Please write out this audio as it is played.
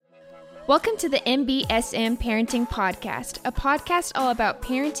Welcome to the MBSM Parenting Podcast, a podcast all about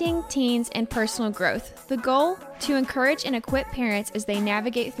parenting, teens, and personal growth. The goal? To encourage and equip parents as they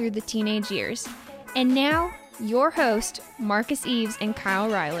navigate through the teenage years. And now, your host, Marcus Eves and Kyle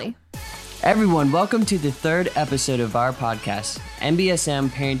Riley. Everyone, welcome to the third episode of our podcast, MBSM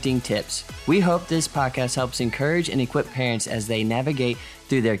Parenting Tips. We hope this podcast helps encourage and equip parents as they navigate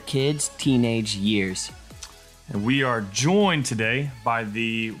through their kids' teenage years. And we are joined today by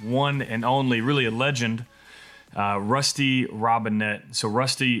the one and only, really a legend, Rusty Robinette. So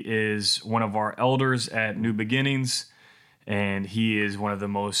Rusty is one of our elders at New Beginnings, and he is one of the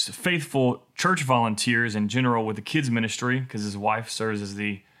most faithful church volunteers in general with the kids ministry because his wife serves as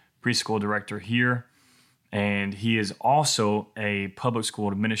the preschool director here. And he is also a public school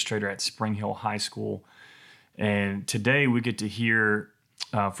administrator at Spring Hill High School. And today we get to hear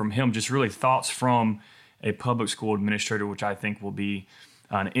from him just really thoughts from a public school administrator, which I think will be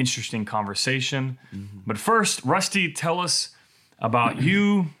an interesting conversation. Mm-hmm. But first, Rusty, tell us about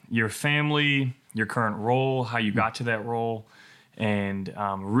you, your family, your current role, how you got to that role, and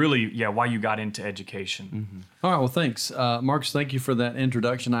really, why you got into education. Mm-hmm. All right, well, thanks. Marcus, thank you for that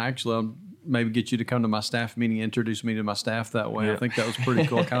introduction. I'll maybe get you to come to my staff meeting, introduce me to my staff that way. Yeah. I think that was pretty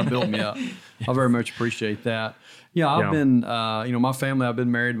cool. It kind of built me up. I very much appreciate that. Yeah, I've been, my family, I've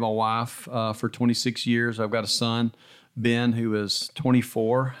been married to my wife for 26 years. I've got a son, Ben, who is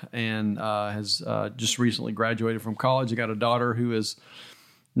 24 and has just recently graduated from college. I got a daughter who is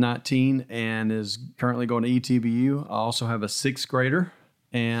 19 and is currently going to ETBU. I also have a sixth grader,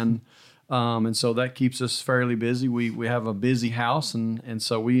 and so that keeps us fairly busy. We have a busy house, and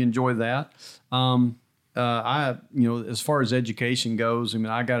so we enjoy that. As far as education goes,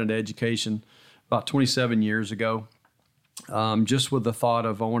 I got into education about 27 years ago, just with the thought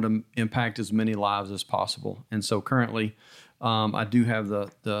of I want to impact as many lives as possible. And so currently, I do have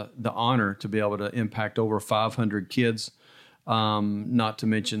the honor to be able to impact over 500 kids, not to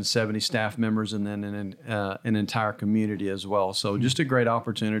mention 70 staff members, and then an entire community as well. So just a great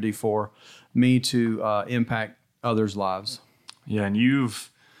opportunity for me to impact others' lives. Yeah, and you've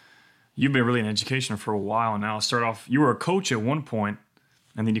been really in education for a while now. Start off, you were a coach at one point,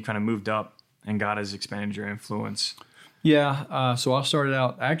 and then you kind of moved up, and God has expanded your influence. Yeah, so I started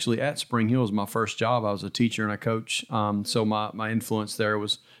out actually at Spring Hill as my first job. I was a teacher and a coach. So my influence there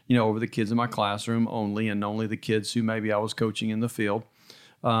was, over the kids in my classroom only, and only the kids who maybe I was coaching in the field.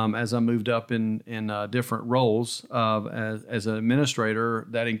 As I moved up in different roles as an administrator,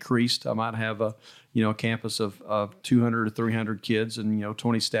 that increased. I might have a campus of 200 to 300 kids and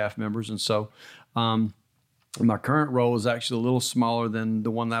 20 staff members, and so. My current role is actually a little smaller than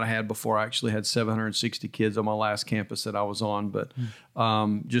the one that I had before. I actually had 760 kids on my last campus that I was on, but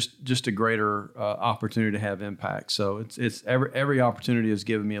just a greater opportunity to have impact. So it's every opportunity has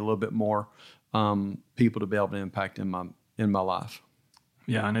given me a little bit more people to be able to impact in my life.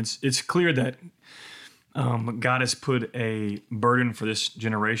 Yeah, and it's clear that God has put a burden for this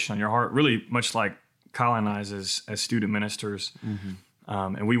generation on your heart, really much like Kyle and I as student ministers. Mm-hmm.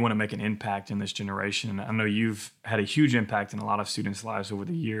 And we want to make an impact in this generation. I know you've had a huge impact in a lot of students' lives over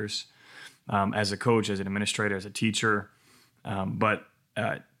the years, as a coach, as an administrator, as a teacher. But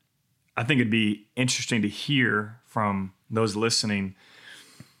I think it'd be interesting to hear from those listening,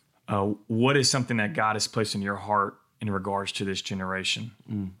 what is something that God has placed in your heart in regards to this generation?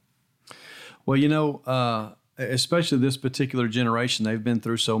 Mm. Well, especially this particular generation, they've been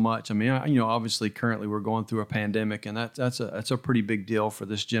through so much. Obviously currently we're going through a pandemic, and that's a pretty big deal for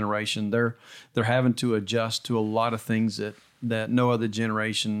this generation. They're having to adjust to a lot of things that no other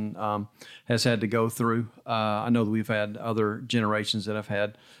generation has had to go through. I know that we've had other generations that have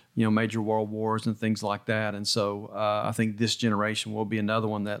had, major world wars and things like that. And so I think this generation will be another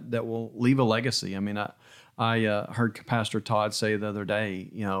one that will leave a legacy. I heard Pastor Todd say the other day,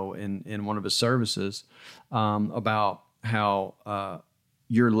 in one of his services, about how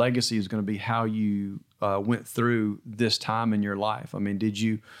your legacy is going to be how you went through this time in your life. Did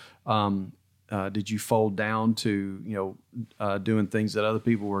you fold down to doing things that other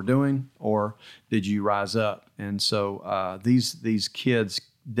people were doing, or did you rise up? And so these kids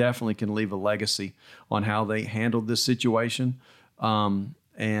definitely can leave a legacy on how they handled this situation.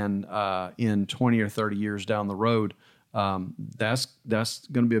 And in 20 or 30 years down the road, that's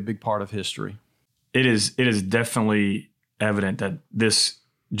going to be a big part of history. It is definitely evident that this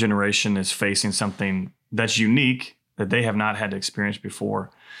generation is facing something that's unique that they have not had to experience before.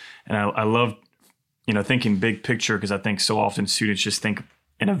 And I love, thinking big picture, because I think so often students just think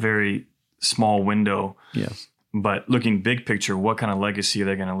in a very small window. Yes. But looking big picture, what kind of legacy are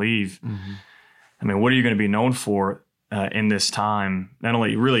they going to leave? Mm-hmm. What are you going to be known for in this time, not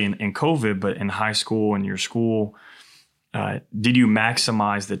only really in COVID, but in high school and your school, did you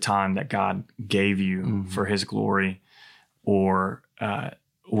maximize the time that God gave you for His glory, or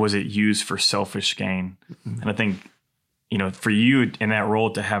was it used for selfish gain? And I think, for you in that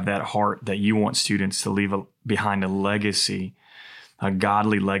role to have that heart that you want students to leave behind a legacy, a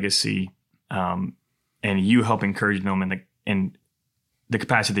godly legacy, and you help encourage them in the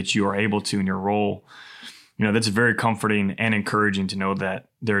capacity that you are able to in your role, that's very comforting and encouraging to know that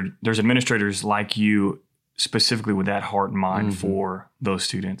there's administrators like you specifically with that heart and mind for those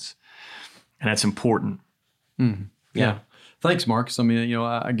students. And that's important. Yeah. Thanks, Marcus. I mean,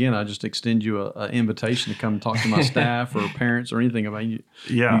 I just extend you an invitation to come talk to my staff or parents or anything about you.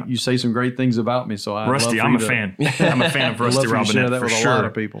 Yeah. You say some great things about me. So Rusty, I'm a fan. I'm a fan of Rusty Robinette. Share that for with sure. a lot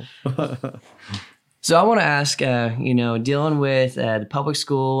of people. So I want to ask, dealing with the public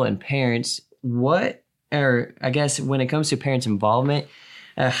school and parents, when it comes to parents' involvement,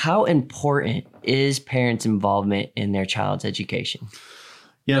 how important is parents' involvement in their child's education?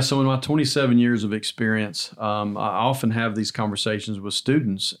 Yeah, so in my 27 years of experience, I often have these conversations with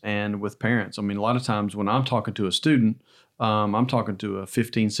students and with parents. I mean, a lot of times when I'm talking to a student, I'm talking to a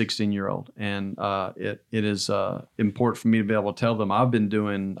 15, 16-year-old, and it is important for me to be able to tell them I've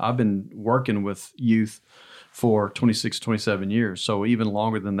been working with youth for 26, 27 years, so even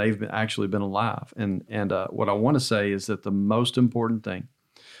longer than they've actually been alive. And what I want to say is that the most important thing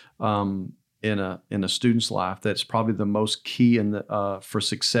in a student's life, that's probably the most key for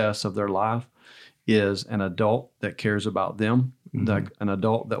success of their life, is an adult that cares about them, an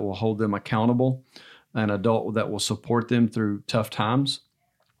adult that will hold them accountable, an adult that will support them through tough times,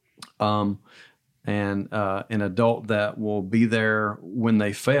 and an adult that will be there when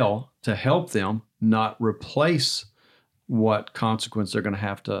they fail to help them, not replace what consequence they're going to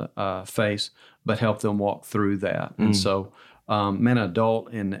have to face, but help them walk through that. And so an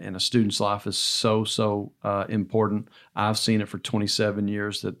adult in a student's life is so important. I've seen it for 27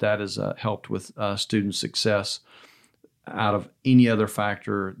 years that has helped with student success. Out of any other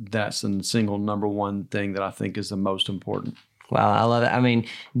factor, that's the single number one thing that I think is the most important. Wow, I love it. I mean,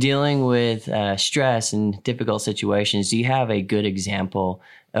 dealing with stress and difficult situations, do you have a good example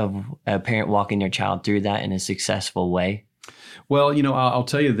of a parent walking their child through that in a successful way? Well, I'll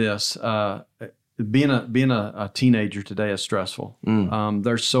tell you this. Being a teenager today is stressful.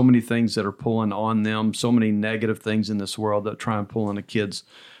 There's so many things that are pulling on them, so many negative things in this world that try and pull on a kid's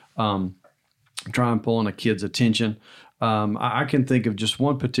attention. I can think of just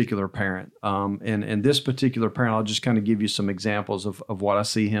one particular parent, and this particular parent, I'll just kind of give you some examples of what I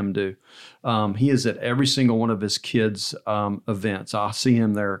see him do. He is at every single one of his kids' events. I see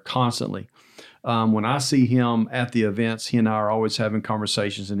him there constantly. When I see him at the events, he and I are always having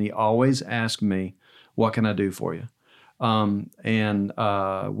conversations, and he always asks me, "What can I do for you?" And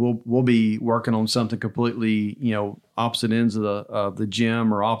we'll be working on something completely, opposite ends of the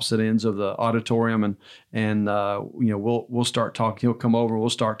gym or opposite ends of the auditorium, and we'll start talking. He'll come over, we'll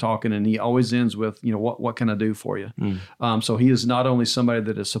start talking, and he always ends with, what can I do for you? So he is not only somebody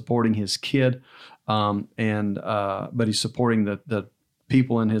that is supporting his kid, but he's supporting the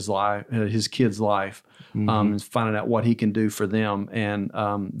people in his life, his kid's life, and finding out what he can do for them. And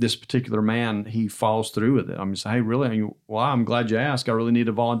this particular man, he follows through with it. I'm just, hey, really? Well, I'm glad you asked. I really need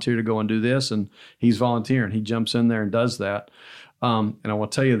a volunteer to go and do this. And he's volunteering. He jumps in there and does that. And I will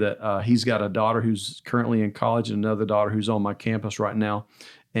tell you that he's got a daughter who's currently in college and another daughter who's on my campus right now.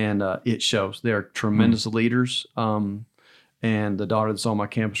 And it shows. They're tremendous leaders. And the daughter that's on my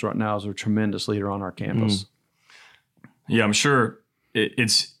campus right now is a tremendous leader on our campus. Yeah, I'm sure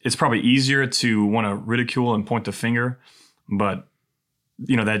it's probably easier to want to ridicule and point the finger, but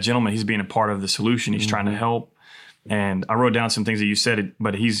that gentleman, he's being a part of the solution. He's trying to help. And I wrote down some things that you said,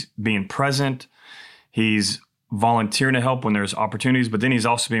 but he's being present. He's volunteering to help when there's opportunities, but then he's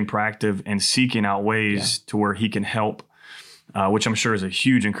also being proactive and seeking out ways to where he can help, which I'm sure is a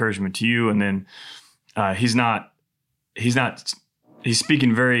huge encouragement to you. And then he's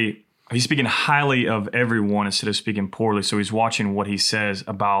speaking highly of everyone instead of speaking poorly. So he's watching what he says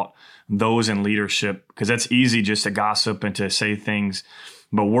about those in leadership, because that's easy just to gossip and to say things,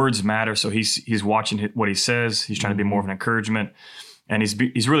 but words matter. So he's watching what he says. He's trying to be more of an encouragement, and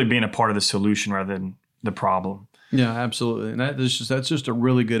he's really being a part of the solution rather than the problem. Yeah, absolutely. And that's just a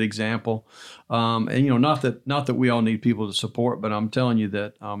really good example. And not that we all need people to support, but I'm telling you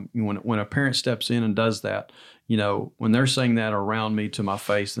that when a parent steps in and does that, when they're saying that around me to my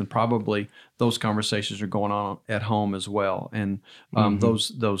face, then probably those conversations are going on at home as well. And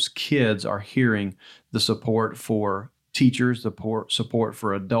those kids are hearing the support for teachers, the support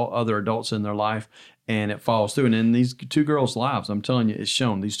for other adults in their life, and it follows through. And in these two girls' lives, I'm telling you, it's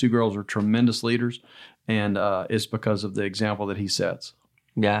shown. These two girls are tremendous leaders, and it's because of the example that he sets.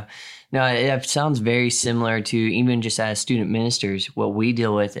 Yeah. No, it sounds very similar to even just as student ministers, what we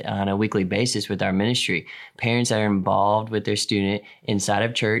deal with on a weekly basis with our ministry. Parents that are involved with their student inside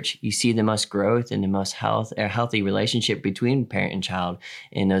of church, you see the most growth and the most healthy relationship between parent and child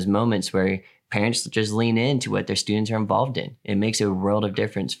in those moments where parents just lean into what their students are involved in. It makes a world of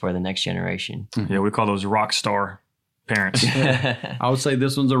difference for the next generation. Yeah, we call those rock star parents. I would say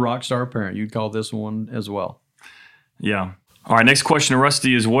this one's a rock star parent. You'd call this one as well. Yeah. All right, next question,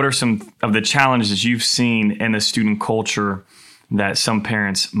 Rusty, is what are some of the challenges you've seen in the student culture that some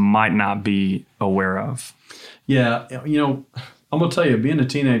parents might not be aware of? Yeah, I'm going to tell you, being a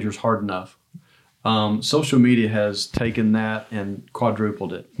teenager is hard enough. Social media has taken that and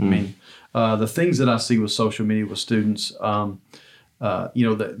quadrupled it. I mean, the things that I see with social media with students,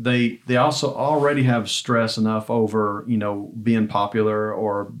 they also already have stress enough over, being popular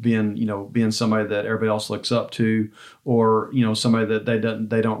or being somebody that everybody else looks up to, or, somebody that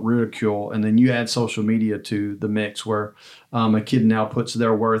they don't ridicule. And then you add social media to the mix where a kid now puts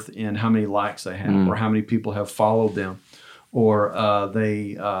their worth in how many likes they have or how many people have followed them, or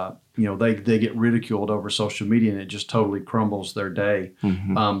they get ridiculed over social media, and it just totally crumbles their day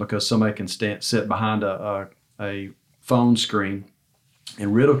because somebody can sit behind a phone screen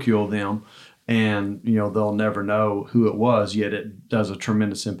and ridicule them, and they'll never know who it was, yet it does a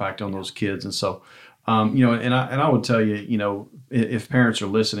tremendous impact on those kids. And so and I would tell you, if parents are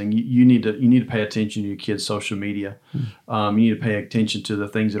listening, you need to pay attention to your kids' social media. You need to pay attention to the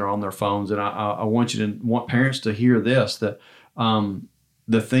things that are on their phones. And I want parents to hear this, that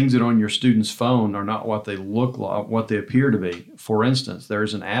the things that are on your student's phone are not what they look like, what they appear to be. For instance,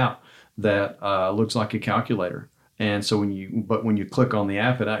 there's an app that looks like a calculator. And so when you click on the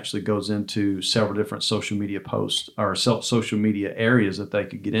app, it actually goes into several different social media posts or social media areas that they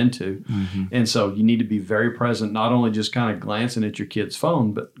could get into. And so you need to be very present, not only just kind of glancing at your kid's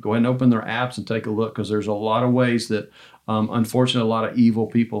phone, but go ahead and open their apps and take a look, because there's a lot of ways that, unfortunately, a lot of evil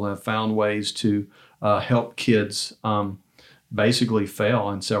people have found ways to help kids basically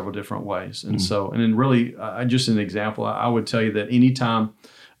fail in several different ways. And so, and then really, just an example, I would tell you that anytime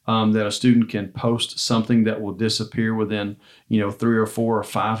that a student can post something that will disappear within, 3 or 4 or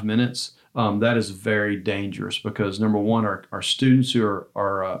 5 minutes, that is very dangerous, because number one, our students who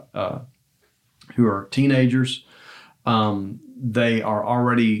are teenagers, they are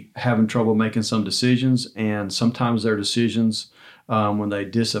already having trouble making some decisions, and sometimes their decisions, when they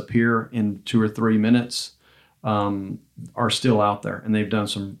disappear in 2 or 3 minutes, are still out there, and they've done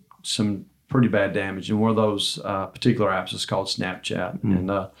some pretty bad damage. And one of those particular apps is called Snapchat. And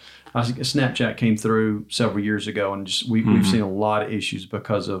I think Snapchat came through several years ago, and we've seen a lot of issues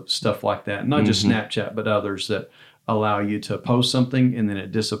because of stuff like that. Not just Snapchat, but others that allow you to post something and then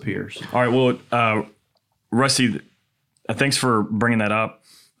it disappears. All right. Well, Rusty, thanks for bringing that up.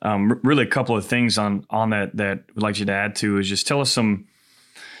 Really, a couple of things on that we'd like you to add to is just tell us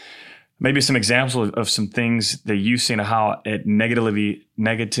maybe some examples of some things that you've seen of how it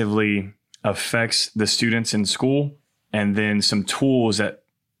negatively affects the students in school, and then some tools that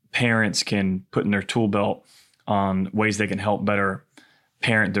parents can put in their tool belt on ways they can help better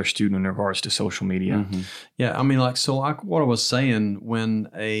parent their student in regards to social media. Yeah, I mean, like what I was saying, when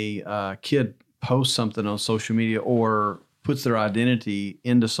a kid posts something on social media or puts their identity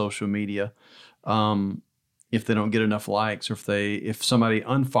into social media, if they don't get enough likes, or if somebody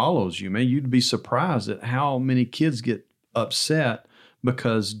unfollows you, man, you'd be surprised at how many kids get upset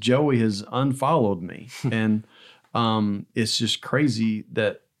because Joey has unfollowed me. And it's just crazy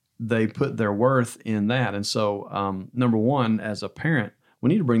that they put their worth in that. And so, number one, as a parent, we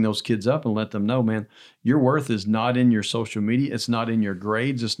need to bring those kids up and let them know, man, your worth is not in your social media. It's not in your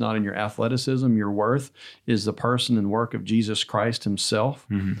grades. It's not in your athleticism. Your worth is the person and work of Jesus Christ himself.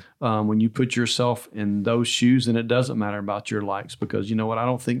 When you put yourself in those shoes, then it doesn't matter about your likes, because you know what? I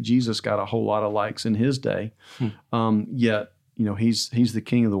don't think Jesus got a whole lot of likes in his day. Yet, he's the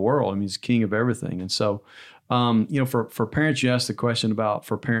king of the world. I mean, he's king of everything. And so, for parents, you asked the question about,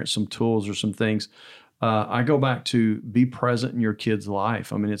 for parents, some tools or some things. I go back to be present in your kid's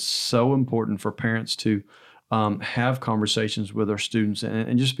life. I mean, it's so important for parents to have conversations with their students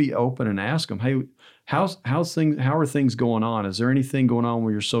and just be open and ask them, hey, how are things going on? Is there anything going on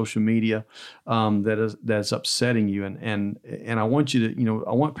with your social media that's upsetting you? And I want you to,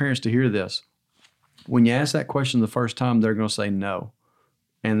 I want parents to hear this. When you ask that question the first time, they're going to say no.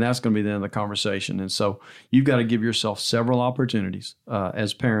 And that's going to be the end of the conversation. And so you've got to give yourself several opportunities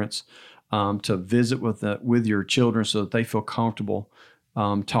as parents to visit with your children so that they feel comfortable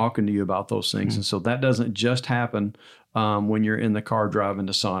talking to you about those things. And so that doesn't just happen when you're in the car driving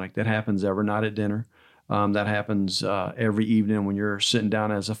to Sonic. That happens every night at dinner. That happens every evening when you're sitting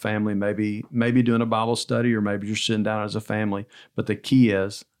down as a family, maybe doing a Bible study, or maybe you're sitting down as a family. But the key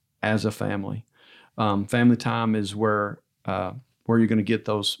is as a family. Family time is where you're going to get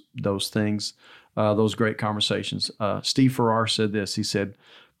those things, those great conversations. Steve Farrar said this. He said,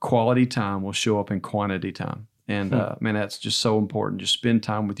 "Quality time will show up in quantity time." And man, that's just so important. Just spend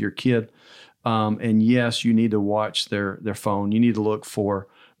time with your kid. And yes, you need to watch their phone. You need to look for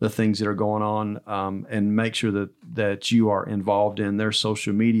the things that are going on, and make sure that you are involved in their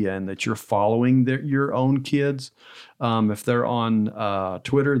social media and that you're following your own kids. If they're on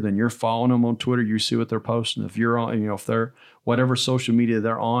Twitter, then you're following them on Twitter. You see what they're posting. If you're on, if they're whatever social media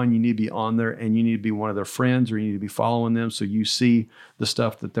they're on, you need to be on there, and you need to be one of their friends, or you need to be following them so you see the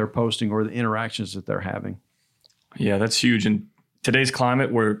stuff that they're posting or the interactions that they're having. Yeah, that's huge. In today's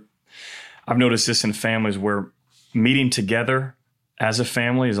climate, where I've noticed this in families where meeting together as a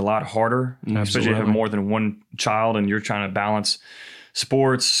family is a lot harder, especially if you have more than one child and you're trying to balance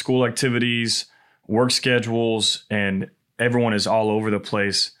sports, school activities, work schedules, and everyone is all over the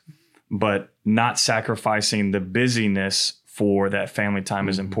place, but not sacrificing the busyness for that family time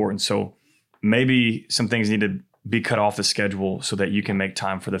is important. So maybe some things need to be cut off the schedule so that you can make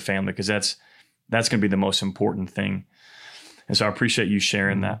time for the family, because that's going to be the most important thing. And so I appreciate you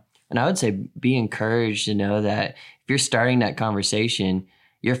sharing that. And I would say be encouraged to know that if you're starting that conversation,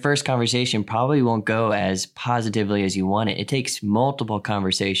 your first conversation probably won't go as positively as you want it. It takes multiple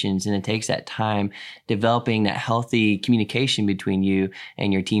conversations, and it takes that time developing that healthy communication between you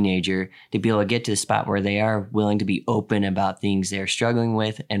and your teenager to be able to get to the spot where they are willing to be open about things they're struggling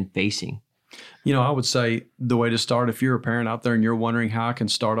with and facing. I would say the way to start, if you're a parent out there and you're wondering how I can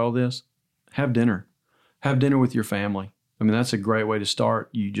start all this, have dinner. Have dinner with your family. I mean, that's a great way to start.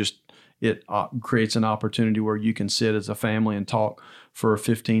 It creates an opportunity where you can sit as a family and talk for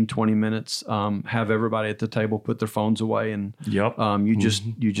 15, 20 minutes, have everybody at the table put their phones away, and you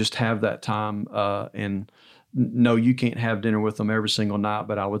just have that time. And no, you can't have dinner with them every single night,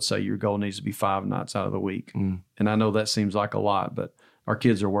 but I would say your goal needs to be 5 nights out of the week. And I know that seems like a lot, but our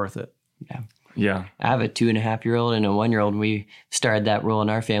kids are worth it. Yeah. I have a 2.5-year-old and a 1-year-old. We started that rule in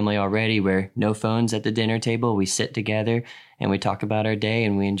our family already, where no phones at the dinner table. We sit together and we talk about our day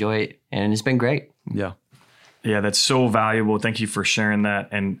and we enjoy it. And it's been great. Yeah. Yeah, that's so valuable. Thank you for sharing that.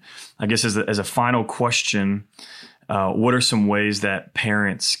 And I guess as a final question, what are some ways that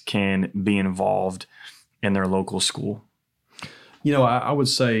parents can be involved in their local school? I would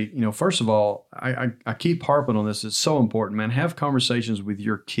say, first of all, I keep harping on this. It's so important, man. Have conversations with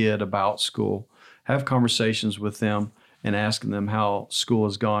your kid about school. Have conversations with them and asking them how school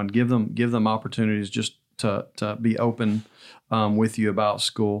has gone. Give them opportunities just to be open with you about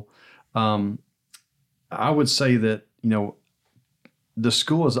school. I would say that, the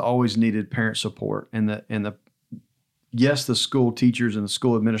school has always needed parent support, and yes, the school teachers and the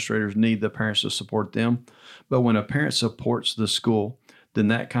school administrators need the parents to support them. But when a parent supports the school, then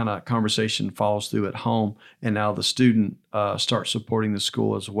that kind of conversation follows through at home. And now the student starts supporting the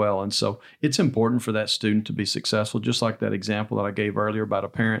school as well. And so it's important for that student to be successful, just like that example that I gave earlier about a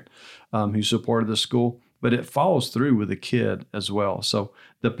parent who supported the school. But it follows through with the kid as well. So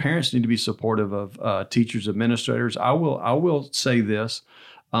the parents need to be supportive of teachers, administrators. I will say this.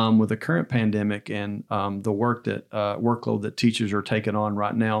 With the current pandemic and the workload that teachers are taking on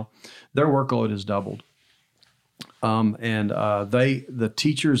right now, their workload has doubled. The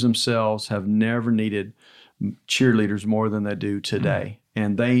teachers themselves have never needed cheerleaders more than they do today.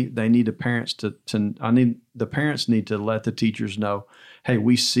 And they need the parents the parents need to let the teachers know, hey,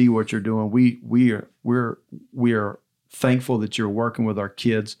 we see what you're doing. We are thankful that you're working with our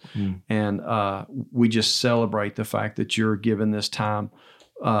kids, and we just celebrate the fact that you're giving this time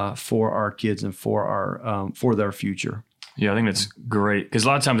for our kids and for their future. Yeah, I think that's great, because a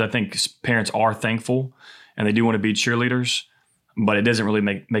lot of times I think parents are thankful and they do want to be cheerleaders, but it doesn't really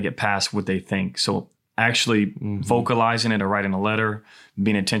make it past what they think. So actually vocalizing it or writing a letter,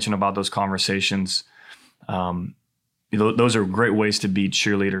 being intentional about those conversations, those are great ways to be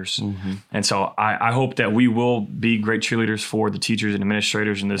cheerleaders. And so I hope that we will be great cheerleaders for the teachers and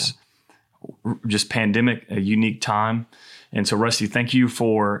administrators in this just pandemic, a unique time. And so, Rusty, thank you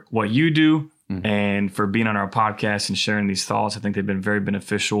for what you do and for being on our podcast and sharing these thoughts. I think they've been very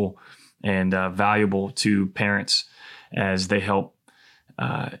beneficial and valuable to parents as they help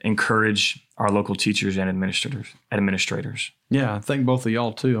encourage our local teachers and administrators. Yeah, I thank both of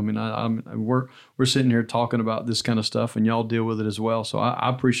y'all too. I mean, we're sitting here talking about this kind of stuff, and y'all deal with it as well. So I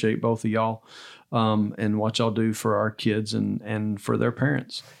appreciate both of y'all and what y'all do for our kids and for their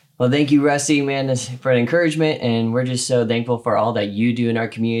parents. Well, thank you, Rusty, man, for the encouragement, and we're just so thankful for all that you do in our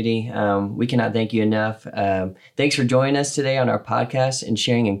community. We cannot thank you enough. Thanks for joining us today on our podcast and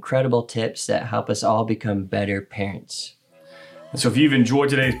sharing incredible tips that help us all become better parents. So if you've enjoyed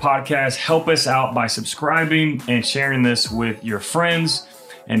today's podcast, help us out by subscribing and sharing this with your friends,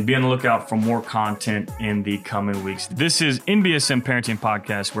 and be on the lookout for more content in the coming weeks. This is NBSM Parenting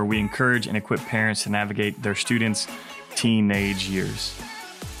Podcast, where we encourage and equip parents to navigate their students' teenage years.